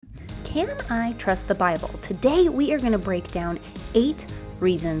Can I Trust the Bible? Today we are going to break down 8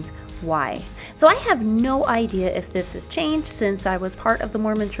 reasons why. So I have no idea if this has changed since I was part of the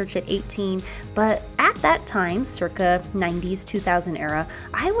Mormon Church at 18, but at that time, circa 90s, 2000 era,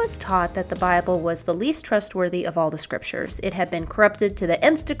 I was taught that the Bible was the least trustworthy of all the scriptures. It had been corrupted to the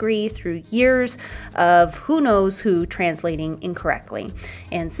nth degree through years of who knows who translating incorrectly.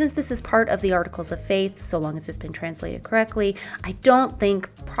 And since this is part of the Articles of Faith, so long as it's been translated correctly, I don't think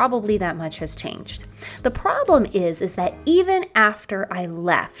probably that much has changed. The problem is that even after I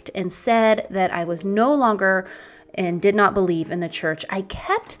left and said that I was no longer and did not believe in the church, I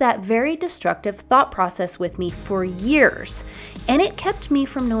kept that very destructive thought process with me for years, and it kept me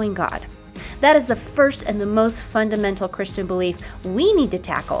from knowing God. That is the first and the most fundamental Christian belief we need to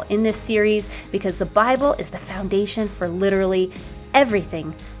tackle in this series, because the Bible is the foundation for literally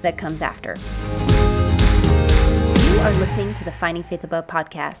everything that comes after. You are listening to the Finding Faith Above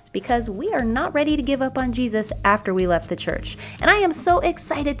podcast because we are not ready to give up on Jesus after we left the church. And I am so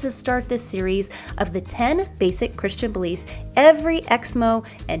excited to start this series of the 10 basic Christian beliefs every Exmo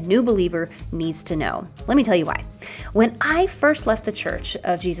and new believer needs to know. Let me tell you why. When I first left the Church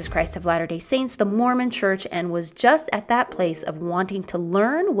of Jesus Christ of Latter-day Saints, the Mormon Church, and was just at that place of wanting to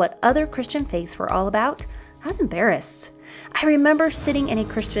learn what other Christian faiths were all about, I was embarrassed. I remember sitting in a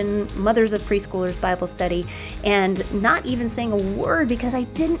Christian Mothers of Preschoolers Bible study and not even saying a word because I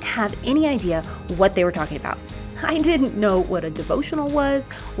didn't have any idea what they were talking about. I didn't know what a devotional was,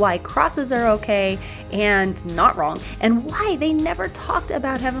 why crosses are okay and not wrong, and why they never talked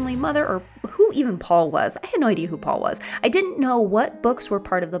about Heavenly Mother or who even Paul was. I had no idea who Paul was. I didn't know what books were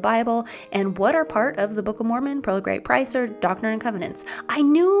part of the Bible and what are part of the Book of Mormon, Pearl of Great Price, or Doctrine and Covenants. I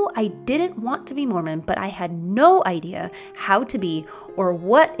knew I didn't want to be Mormon, but I had no idea how to be or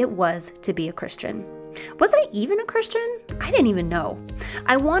what it was to be a Christian. Was I even a Christian? I didn't even know.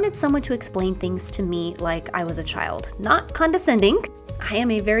 I wanted someone to explain things to me like I was a child. Not condescending. I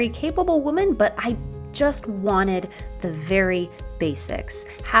am a very capable woman, but I just wanted the very basics.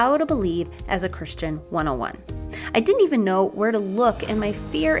 How to believe as a Christian 101. I didn't even know where to look, and my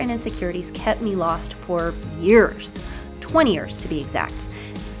fear and insecurities kept me lost for years. 20 years to be exact.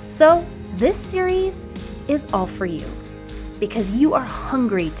 So this series is all for you. Because you are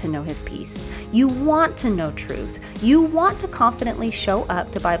hungry to know His peace. You want to know truth. You want to confidently show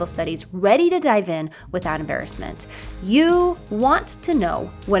up to Bible studies ready to dive in without embarrassment. You want to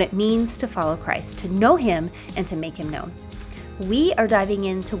know what it means to follow Christ, to know Him and to make Him known. We are diving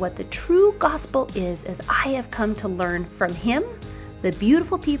into what the true gospel is as I have come to learn from Him, the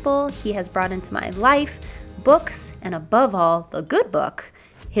beautiful people He has brought into my life, books, and above all, the good book,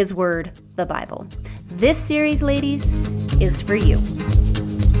 His Word, the Bible. This series, ladies, is for you.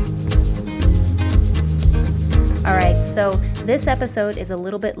 All right, so this episode is a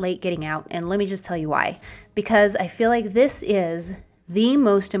little bit late getting out, and let me just tell you why. Because I feel like this is the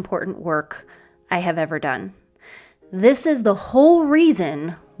most important work I have ever done. This is the whole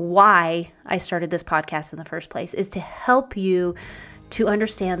reason why I started this podcast in the first place, is to help you to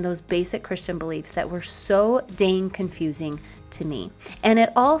understand those basic Christian beliefs that were so dang confusing to me. And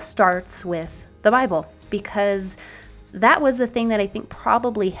it all starts with the Bible, because that was the thing that I think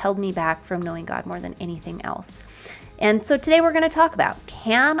probably held me back from knowing God more than anything else. And so today we're going to talk about,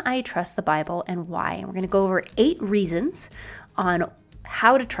 can I trust the Bible and why? And we're going to go over 8 reasons on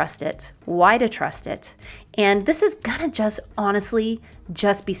how to trust it, why to trust it. And this is gonna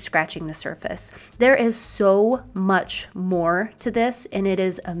just be scratching the surface. There is so much more to this, and it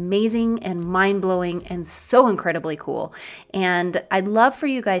is amazing and mind-blowing and so incredibly cool. And I'd love for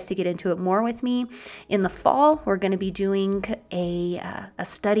you guys to get into it more with me. In the fall, we're gonna be doing a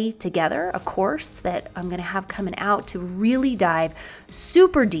study together, a course that I'm gonna have coming out to really dive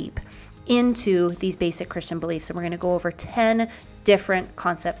super deep into these basic Christian beliefs. And we're going to go over 10 different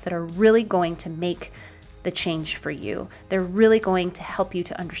concepts that are really going to make the change for you. They're really going to help you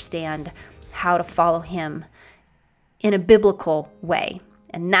to understand how to follow Him in a biblical way.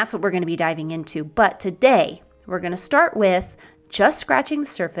 And that's what we're going to be diving into. But today, we're going to start with just scratching the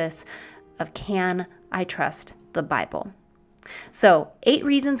surface of, can I trust the Bible? So 8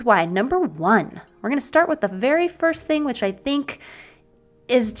 reasons why. Number 1, we're going to start with the very first thing, which I think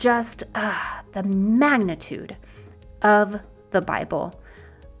is just the magnitude of the Bible,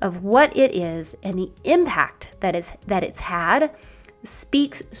 of what it is, and the impact that it's had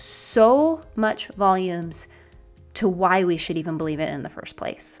speaks so much volumes to why we should even believe it in the first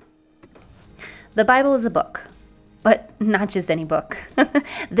place. The Bible is a book, but not just any book.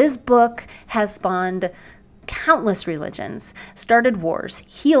 This book has spawned countless religions, started wars,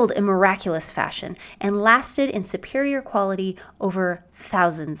 healed in miraculous fashion, and lasted in superior quality over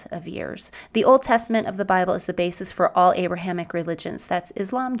thousands of years. The Old Testament of the Bible is the basis for all Abrahamic religions. That's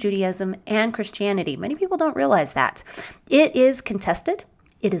Islam, Judaism, and Christianity. Many people don't realize that. It is contested.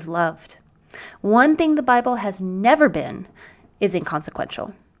 It is loved. One thing the Bible has never been is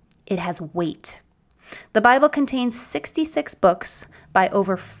inconsequential. It has weight. The Bible contains 66 books by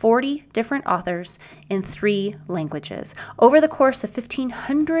over 40 different authors in 3 languages over the course of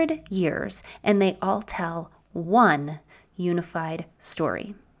 1,500 years, and they all tell one unified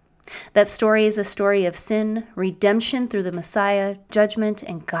story. That story is a story of sin, redemption through the Messiah, judgment,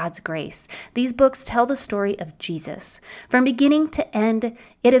 and God's grace. These books tell the story of Jesus. From beginning to end,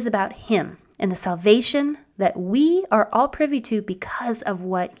 it is about Him and the salvation that we are all privy to because of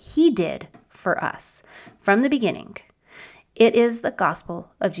what He did for us from the beginning. It is the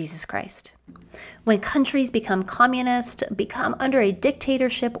gospel of Jesus Christ. When countries become communist, become under a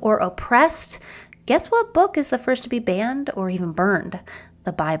dictatorship, or oppressed, guess what book is the first to be banned or even burned?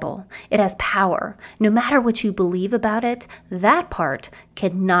 The Bible. It has power. No matter what you believe about it, that part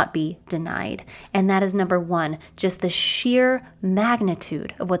cannot be denied. And that is number 1, just the sheer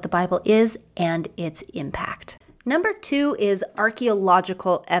magnitude of what the Bible is and its impact. Number 2 is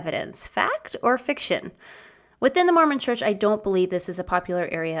archaeological evidence, fact or fiction. Within the Mormon Church, I don't believe this is a popular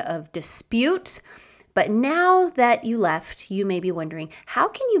area of dispute, but now that you left, you may be wondering, how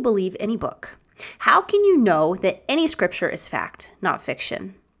can you believe any book? How can you know that any scripture is fact, not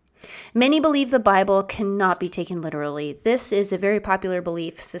fiction? Many believe the Bible cannot be taken literally. This is a very popular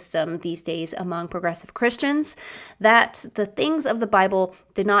belief system these days among progressive Christians, that the things of the Bible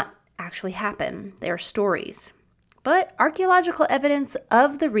did not actually happen. They are stories. But archaeological evidence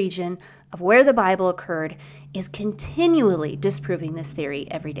of the region of where the Bible occurred is continually disproving this theory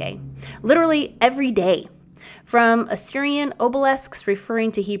every day. Literally every day. From Assyrian obelisks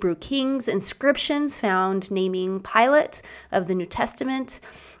referring to Hebrew kings, inscriptions found naming Pilate of the New Testament,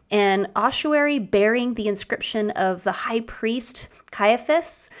 an ossuary bearing the inscription of the high priest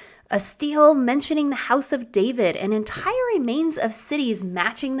Caiaphas, a stele mentioning the house of David, and entire remains of cities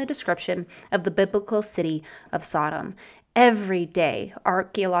matching the description of the biblical city of Sodom. Every day,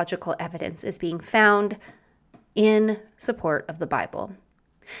 archaeological evidence is being found in support of the Bible.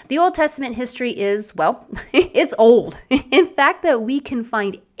 The Old Testament history is, well, it's old. In fact, that we can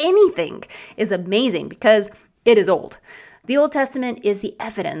find anything is amazing because it is old. The Old Testament is the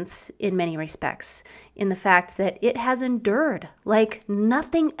evidence in many respects, in the fact that it has endured like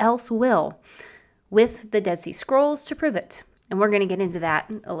nothing else will, with the Dead Sea Scrolls to prove it. And we're going to get into that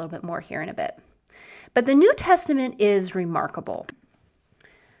a little bit more here in a bit. But the New Testament is remarkable.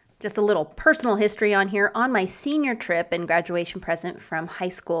 Just a little personal history on here. On my senior trip and graduation present from high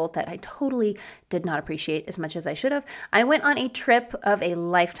school that I totally did not appreciate as much as I should have, I went on a trip of a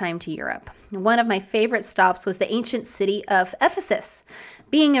lifetime to Europe. One of my favorite stops was the ancient city of Ephesus.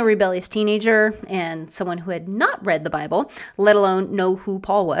 Being a rebellious teenager and someone who had not read the Bible, let alone know who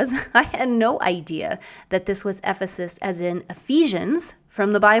Paul was, I had no idea that this was Ephesus, as in Ephesians,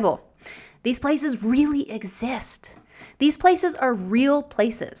 from the Bible. These places really exist. These places are real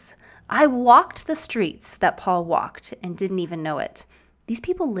places. I walked the streets that Paul walked and didn't even know it. These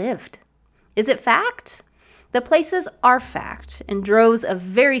people lived. Is it fact? The places are fact, and droves of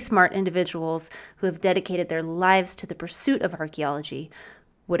very smart individuals who have dedicated their lives to the pursuit of archaeology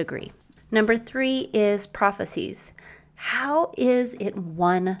would agree. Number 3 is prophecies. How is it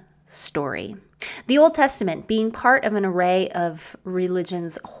one story? The Old Testament, being part of an array of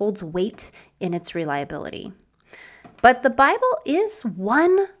religions, holds weight in its reliability. But the Bible is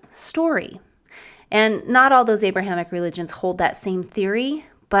one story. And not all those Abrahamic religions hold that same theory,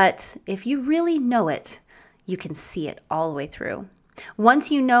 but if you really know it, you can see it all the way through. Once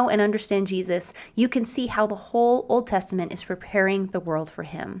you know and understand Jesus, you can see how the whole Old Testament is preparing the world for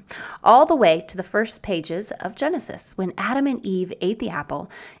Him. All the way to the first pages of Genesis, when Adam and Eve ate the apple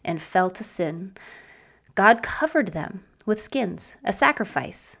and fell to sin. God covered them with skins, a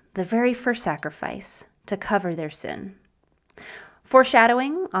sacrifice, the very first sacrifice, to cover their sin.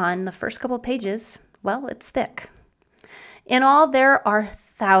 Foreshadowing on the first couple pages, well, it's thick. In all, there are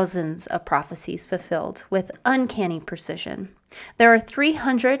thousands of prophecies fulfilled with uncanny precision. There are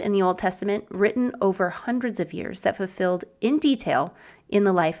 300 in the Old Testament written over hundreds of years that fulfilled in detail in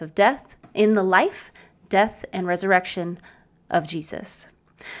the life, death, and resurrection of Jesus.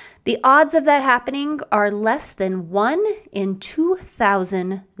 The odds of that happening are less than 1 in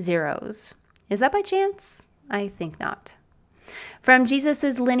 2,000 zeros. Is that by chance? I think not. From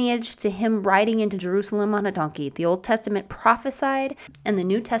Jesus' lineage to Him riding into Jerusalem on a donkey, the Old Testament prophesied and the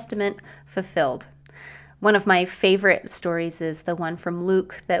New Testament fulfilled. One of my favorite stories is the one from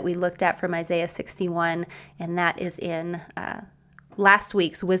Luke that we looked at from Isaiah 61, and that is in last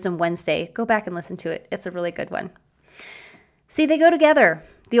week's Wisdom Wednesday. Go back and listen to it. It's a really good one. See, they go together,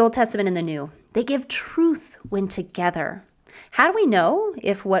 the Old Testament and the New. They give truth when together. How do we know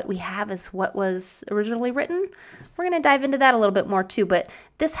if what we have is what was originally written? We're going to dive into that a little bit more too, but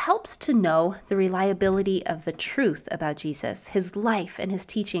this helps to know the reliability of the truth about Jesus, his life, and his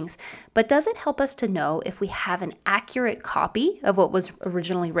teachings. But does it help us to know if we have an accurate copy of what was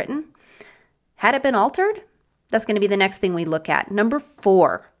originally written? Had it been altered? That's going to be the next thing we look at. Number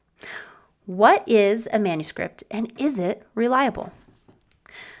 4, what is a manuscript and is it reliable?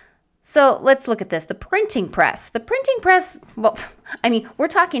 So let's look at this. The printing press. The printing press, well, we're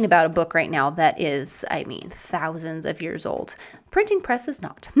talking about a book right now that is, thousands of years old. Printing press is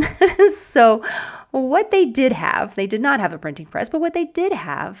not. So what they did not have a printing press, but what they did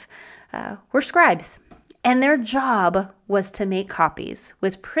have were scribes. And their job was to make copies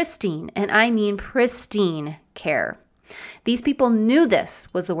with pristine, and I mean pristine care. These people knew this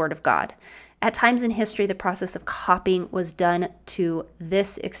was the Word of God. At times in history, the process of copying was done to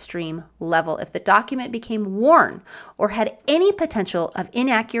this extreme level. If the document became worn or had any potential of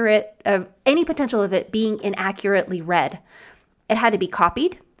it being inaccurately read, it had to be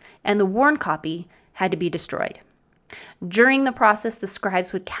copied, and the worn copy had to be destroyed. During the process, the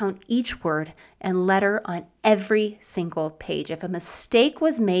scribes would count each word and letter on every single page. If a mistake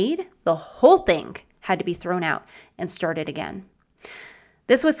was made, the whole thing had to be thrown out and started again.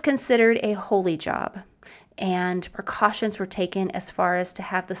 This was considered a holy job, and precautions were taken as far as to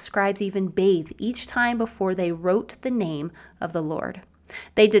have the scribes even bathe each time before they wrote the name of the Lord.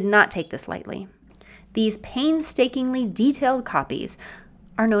 They did not take this lightly. These painstakingly detailed copies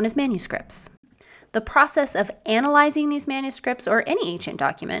are known as manuscripts. The process of analyzing these manuscripts or any ancient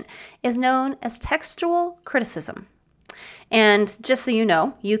document is known as textual criticism. And just so you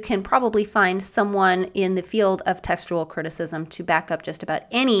know, you can probably find someone in the field of textual criticism to back up just about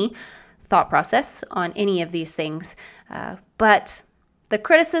any thought process on any of these things. But the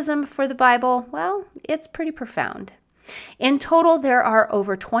criticism for the Bible, well, it's pretty profound. In total, there are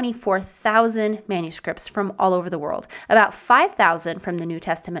over 24,000 manuscripts from all over the world, about 5,000 from the New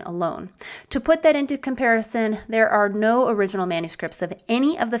Testament alone. To put that into comparison, there are no original manuscripts of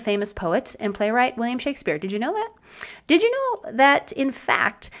any of the famous poet and playwright William Shakespeare. Did you know that? Did you know that, in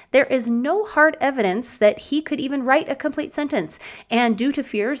fact, there is no hard evidence that he could even write a complete sentence? And due to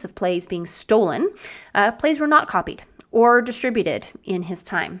fears of plays being stolen, plays were not copied or distributed in his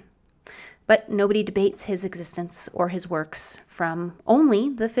time. But nobody debates his existence or his works from only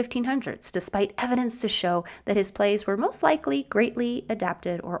the 1500s, despite evidence to show that his plays were most likely greatly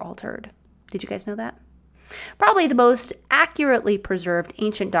adapted or altered. Did you guys know that? Probably the most accurately preserved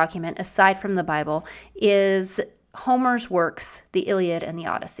ancient document, aside from the Bible, is Homer's works, the Iliad and the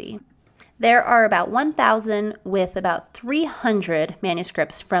Odyssey. There are about 1,000 with about 300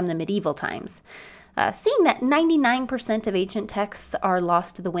 manuscripts from the medieval times. Seeing that 99% of ancient texts are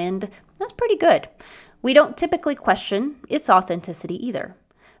lost to the wind, that's pretty good. We don't typically question its authenticity either.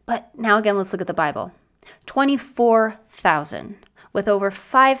 But now again, let's look at the Bible. 24,000, with over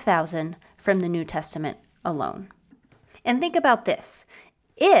 5,000 from the New Testament alone. And think about this.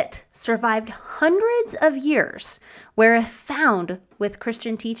 It survived hundreds of years, where if found with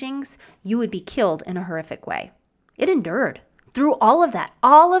Christian teachings, you would be killed in a horrific way. It endured. Through all of that,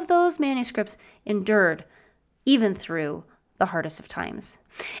 all of those manuscripts endured, even through the hardest of times.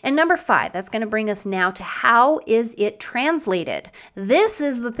 And number 5, that's going to bring us now to how is it translated? This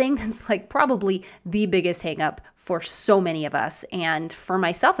is the thing that's probably the biggest hang up for so many of us, and for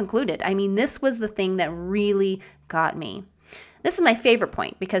myself included. This was the thing that really got me. This is my favorite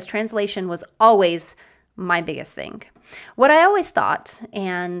point because translation was always my biggest thing. What I always thought,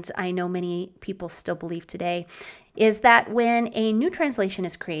 and I know many people still believe today, is that when a new translation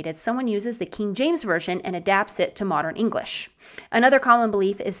is created, someone uses the King James Version and adapts it to modern English. Another common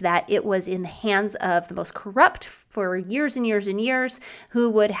belief is that it was in the hands of the most corrupt for years and years and years, who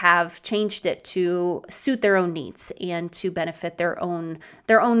would have changed it to suit their own needs and to benefit their own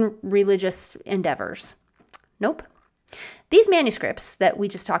religious endeavors. Nope. These manuscripts that we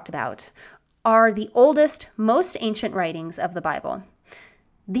just talked about are the oldest, most ancient writings of the Bible.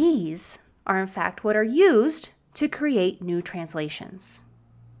 These are, in fact, what are used to create new translations.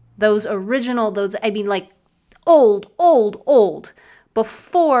 Those original, old,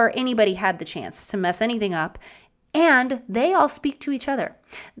 before anybody had the chance to mess anything up, and they all speak to each other.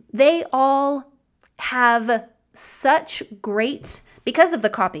 They all have such great, because of the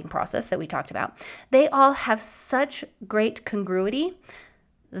copying process that we talked about, they all have such great congruity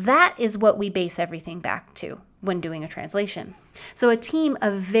That is what we base everything back to when doing a translation. So a team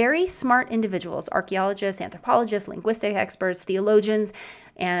of very smart individuals, archaeologists, anthropologists, linguistic experts, theologians,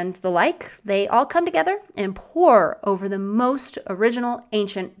 and the like, they all come together and pore over the most original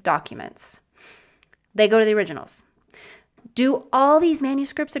ancient documents. They go to the originals. Do all these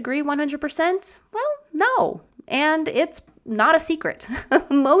manuscripts agree 100%? Well, no. And it's not a secret.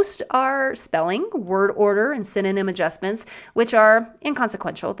 Most are spelling, word order, and synonym adjustments, which are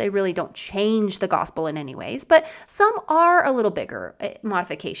inconsequential. They really don't change the gospel in any ways, but some are a little bigger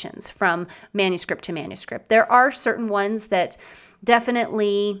modifications from manuscript to manuscript. There are certain ones that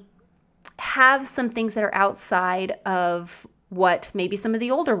definitely have some things that are outside of what maybe some of the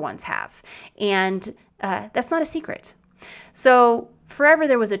older ones have, and that's not a secret. So forever,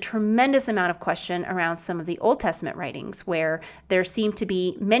 there was a tremendous amount of question around some of the Old Testament writings where there seemed to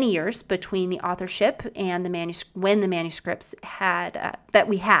be many years between the authorship and when the manuscripts that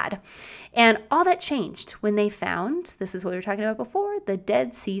we had. And all that changed when they found, this is what we were talking about before, the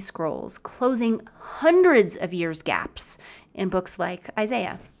Dead Sea Scrolls, closing hundreds of years gaps in books like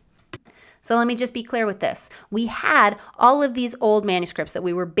Isaiah. So let me just be clear with this. We had all of these old manuscripts that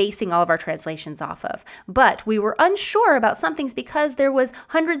we were basing all of our translations off of, but we were unsure about some things because there was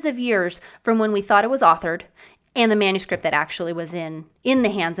hundreds of years from when we thought it was authored and the manuscript that actually was in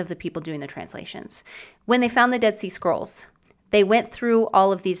the hands of the people doing the translations. When they found the Dead Sea Scrolls, they went through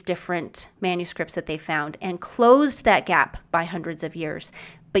all of these different manuscripts that they found and closed that gap by hundreds of years.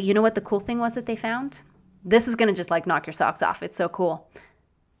 But you know what the cool thing was that they found? This is going to just knock your socks off. It's so cool.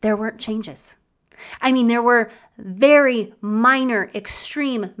 There weren't changes. I mean, there were very minor,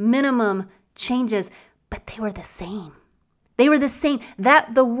 extreme, minimum changes, but they were the same. They were the same.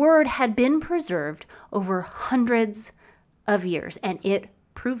 That the word had been preserved over hundreds of years, and it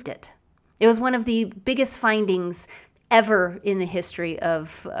proved it. It was one of the biggest findings ever in the history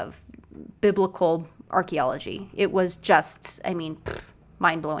of biblical archaeology. It was just,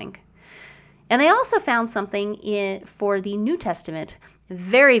 mind-blowing. And they also found something for the New Testament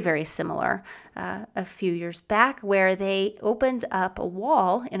very, very similar a few years back, where they opened up a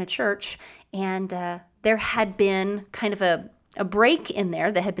wall in a church, and there had been kind of a break in there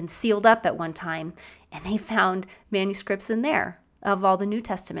that had been sealed up at one time, and they found manuscripts in there of all the New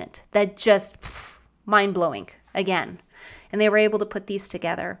Testament that just mind-blowing again. And they were able to put these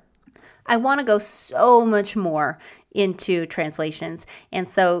together. I want to go so much more into translations. And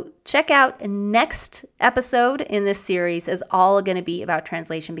so check out next episode in this series is all going to be about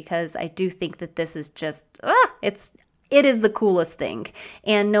translation, because I do think that this is just, it is the coolest thing.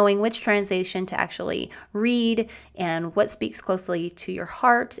 And knowing which translation to actually read and what speaks closely to your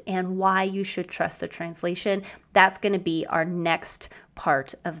heart and why you should trust the translation, that's going to be our next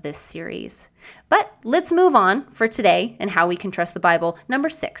part of this series. But let's move on for today and how we can trust the Bible. Number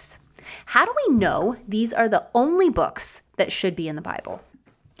 6. How do we know these are the only books that should be in the Bible?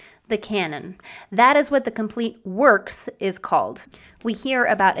 The canon. That is what the complete works is called. We hear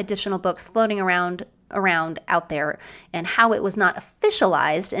about additional books floating around out there and how it was not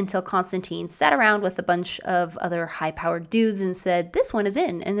officialized until Constantine sat around with a bunch of other high-powered dudes and said, this one is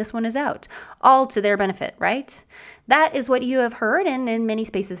in and this one is out, all to their benefit, right? That is what you have heard and in many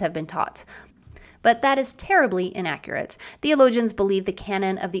spaces have been taught. But that is terribly inaccurate. Theologians believe the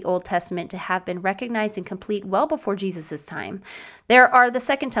canon of the Old Testament to have been recognized and complete well before Jesus' time. There are the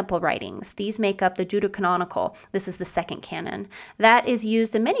Second Temple writings. These make up the Deuterocanonical. This is the second canon. That is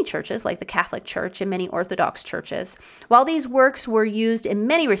used in many churches, like the Catholic Church and many Orthodox churches. While these works were used in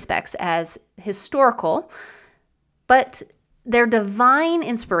many respects as historical, but their divine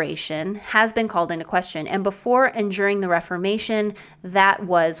inspiration has been called into question, and before and during the Reformation, that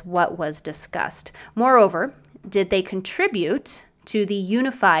was what was discussed. Moreover, did they contribute to the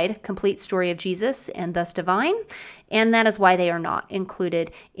unified, complete story of Jesus and thus divine? And that is why they are not included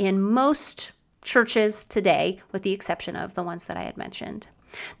in most churches today, with the exception of the ones that I had mentioned.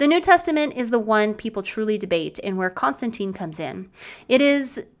 The New Testament is the one people truly debate and where Constantine comes in. It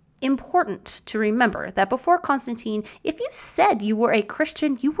is important to remember that before Constantine, if you said you were a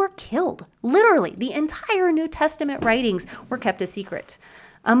Christian, you were killed. Literally, the entire New Testament writings were kept a secret.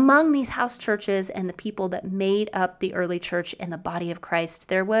 Among these house churches and the people that made up the early church and the body of Christ,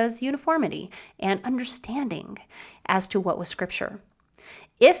 there was uniformity and understanding as to what was Scripture.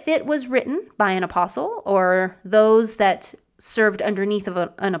 If it was written by an apostle or those that served underneath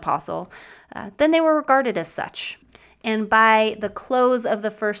of an apostle, then they were regarded as such. And by the close of the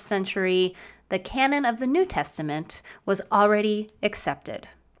first century, the canon of the New Testament was already accepted.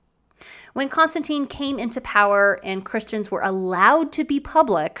 When Constantine came into power and Christians were allowed to be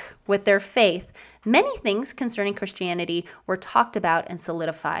public with their faith, Many things concerning Christianity were talked about and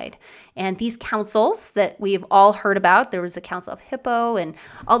solidified. And these councils that we've all heard about, there was the Council of Hippo and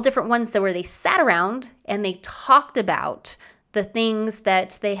all different ones where they sat around and they talked about the things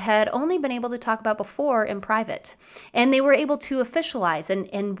that they had only been able to talk about before in private. And they were able to officialize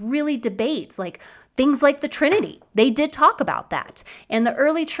and really debate, like things like the Trinity. They did talk about that. And the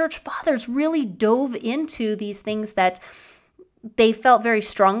early church fathers really dove into these things that they felt very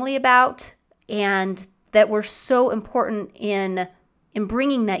strongly about and that were so important in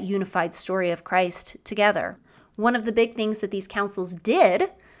bringing that unified story of Christ together. One of the big things that these councils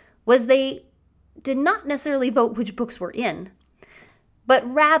did was they did not necessarily vote which books were in,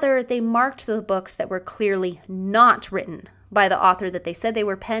 but rather they marked the books that were clearly not written by the author that they said they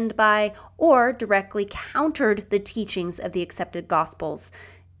were penned by or directly countered the teachings of the accepted Gospels.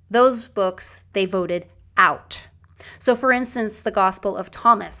 Those books they voted out. So for instance, the Gospel of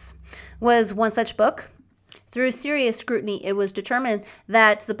Thomas was one such book. Through serious scrutiny, it was determined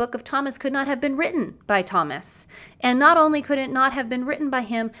that the book of Thomas could not have been written by Thomas. And not only could it not have been written by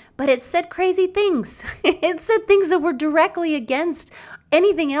him, but it said crazy things. It said things that were directly against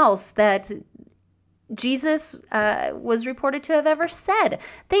anything else that Jesus was reported to have ever said.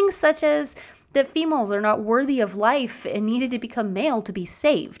 Things such as that females are not worthy of life and needed to become male to be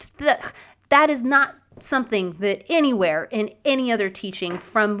saved. That is not something that anywhere in any other teaching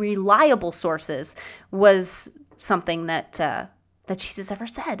from reliable sources was something that Jesus ever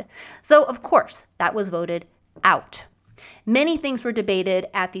said. So, of course, that was voted out. Many things were debated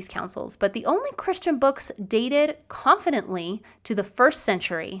at these councils, but the only Christian books dated confidently to the first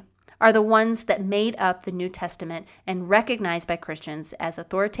century are the ones that made up the New Testament and recognized by Christians as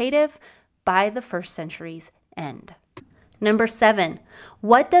authoritative by the first century's end. Number 7,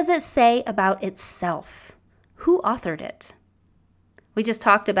 what does it say about itself? Who authored it? We just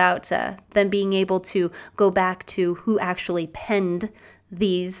talked about them being able to go back to who actually penned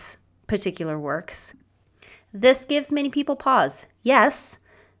these particular works. This gives many people pause. Yes,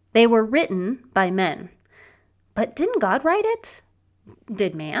 they were written by men. But didn't God write it?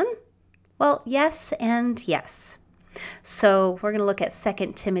 Did man? Well, yes and yes. So we're going to look at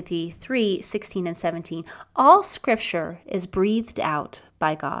 2 Timothy 3:16 and 17. All scripture is breathed out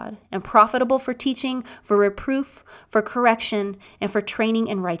by God and profitable for teaching, for reproof, for correction, and for training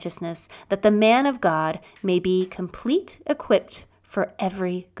in righteousness, that the man of God may be complete, equipped for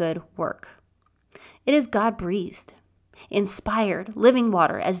every good work. It is God-breathed, inspired, living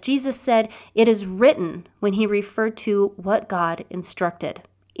water. As Jesus said, it is written when he referred to what God instructed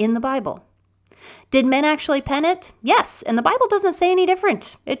in the Bible. Did men actually pen it? Yes, and the Bible doesn't say any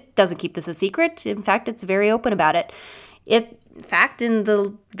different. It doesn't keep this a secret. In fact, it's very open about it. In fact, in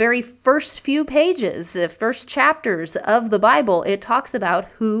the very first few pages, the first chapters of the Bible, it talks about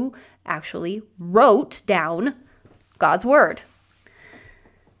who actually wrote down God's word.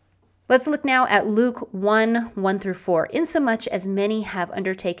 Let's look now at Luke 1:1-4. Insomuch as many have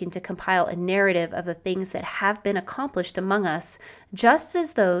undertaken to compile a narrative of the things that have been accomplished among us, just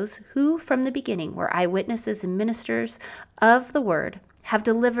as those who from the beginning were eyewitnesses and ministers of the word have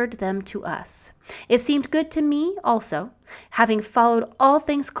delivered them to us. It seemed good to me also, having followed all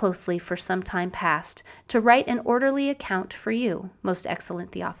things closely for some time past, to write an orderly account for you, most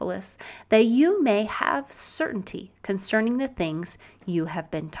excellent Theophilus, that you may have certainty concerning the things you have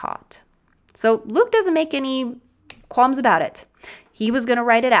been taught. So Luke doesn't make any qualms about it. He was going to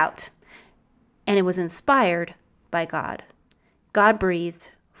write it out, and it was inspired by God. God breathed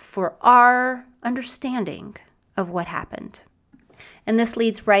for our understanding of what happened. And this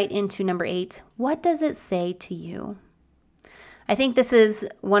leads right into number 8. What does it say to you? I think this is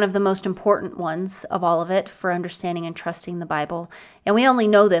one of the most important ones of all of it for understanding and trusting the Bible. And we only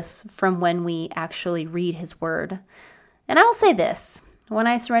know this from when we actually read his word. And I will say this. When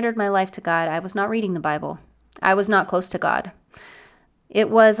I surrendered my life to God, I was not reading the Bible. I was not close to God. It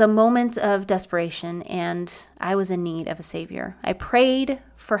was a moment of desperation, and I was in need of a Savior. I prayed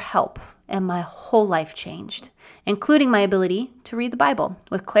for help, and my whole life changed, including my ability to read the Bible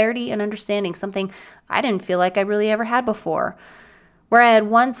with clarity and understanding, something I didn't feel like I really ever had before. Where I had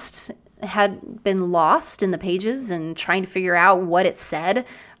once had been lost in the pages and trying to figure out what it said,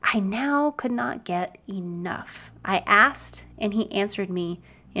 I now could not get enough. I asked, and he answered me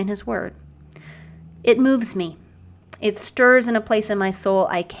in his word. It moves me. It stirs in a place in my soul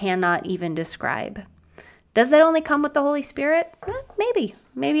I cannot even describe. Does that only come with the Holy Spirit?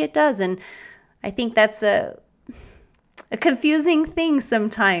 Maybe it does. And I think that's a confusing thing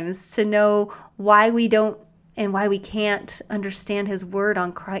sometimes to know why we don't and why we can't understand his word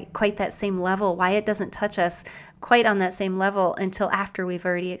on quite that same level, why it doesn't touch us quite on that same level until after we've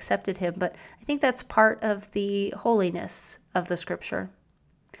already accepted him. But I think that's part of the holiness of the scripture.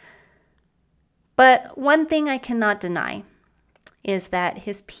 But one thing I cannot deny is that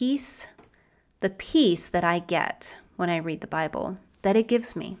his peace, the peace that I get when I read the Bible, that it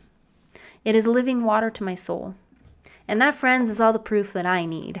gives me, it is living water to my soul. And that, friends, is all the proof that I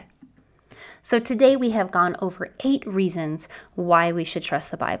need. So today we have gone over 8 reasons why we should trust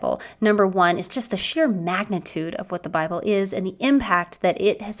the Bible. Number 1 is just the sheer magnitude of what the Bible is and the impact that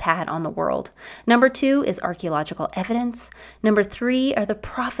it has had on the world. Number 2 is archaeological evidence. Number 3 are the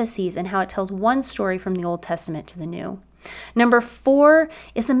prophecies and how it tells one story from the Old Testament to the New. Number 4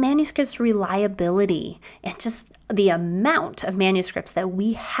 is the manuscript's reliability and just the amount of manuscripts that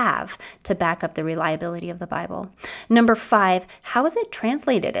we have to back up the reliability of the Bible. Number 5, how is it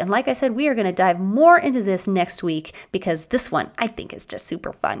translated? And like I said, we are going to dive more into this next week because this one I think is just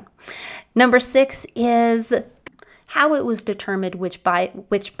super fun. Number 6 is how it was determined which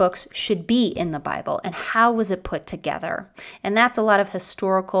books should be in the Bible and how was it put together. And that's a lot of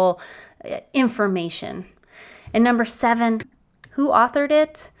historical information. And number 7, who authored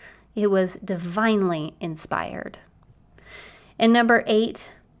it? It was divinely inspired. And number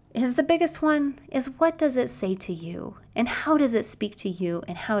 8 is the biggest one, is what does it say to you? And how does it speak to you?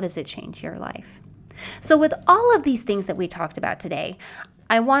 And how does it change your life? So with all of these things that we talked about today,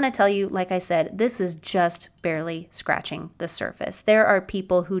 I want to tell you, like I said, this is just barely scratching the surface. There are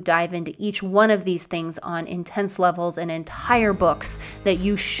people who dive into each one of these things on intense levels and entire books that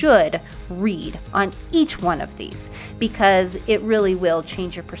you should read on each one of these because it really will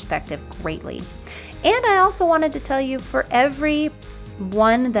change your perspective greatly. And I also wanted to tell you, for every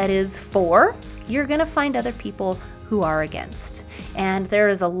one that is for, you're going to find other people who are against. And there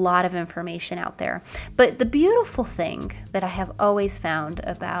is a lot of information out there. But the beautiful thing that I have always found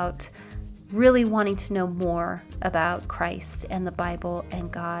about really wanting to know more about Christ and the Bible and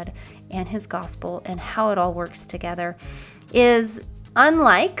God and his gospel and how it all works together is,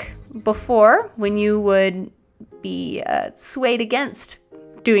 unlike before when you would be swayed against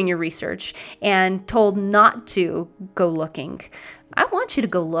doing your research and told not to go looking, I want you to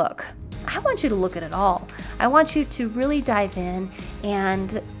go look. I want you to look at it all. I want you to really dive in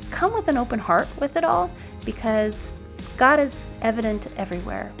and come with an open heart with it all, because God is evident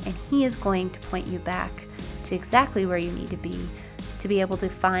everywhere and he is going to point you back to exactly where you need to be able to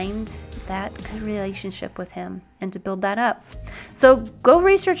find that good relationship with him and to build that up. So go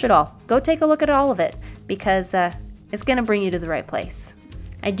research it all. Go take a look at all of it, because it's going to bring you to the right place.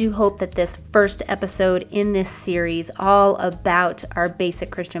 I do hope that this first episode in this series, all about our basic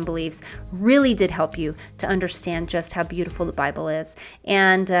Christian beliefs, really did help you to understand just how beautiful the Bible is.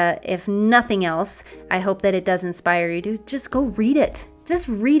 And if nothing else, I hope that it does inspire you to just go read it. Just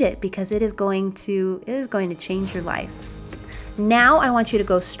read it, because it is going to change your life. Now I want you to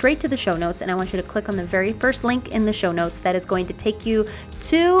go straight to the show notes, and I want you to click on the very first link in the show notes that is going to take you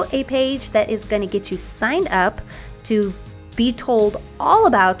to a page that is going to get you signed up to be told all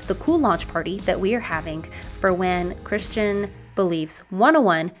about the cool launch party that we are having for when Christian Beliefs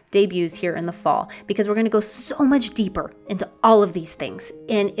 101 debuts here in the fall, because we're going to go so much deeper into all of these things.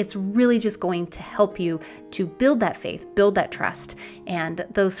 And it's really just going to help you to build that faith, build that trust, and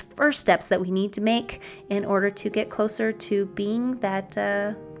those first steps that we need to make in order to get closer to being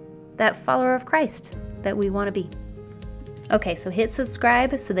that follower of Christ that we want to be. Okay, so hit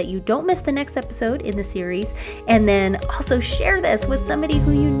subscribe so that you don't miss the next episode in the series, and then also share this with somebody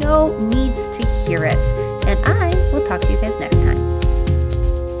who you know needs to hear it. And I will talk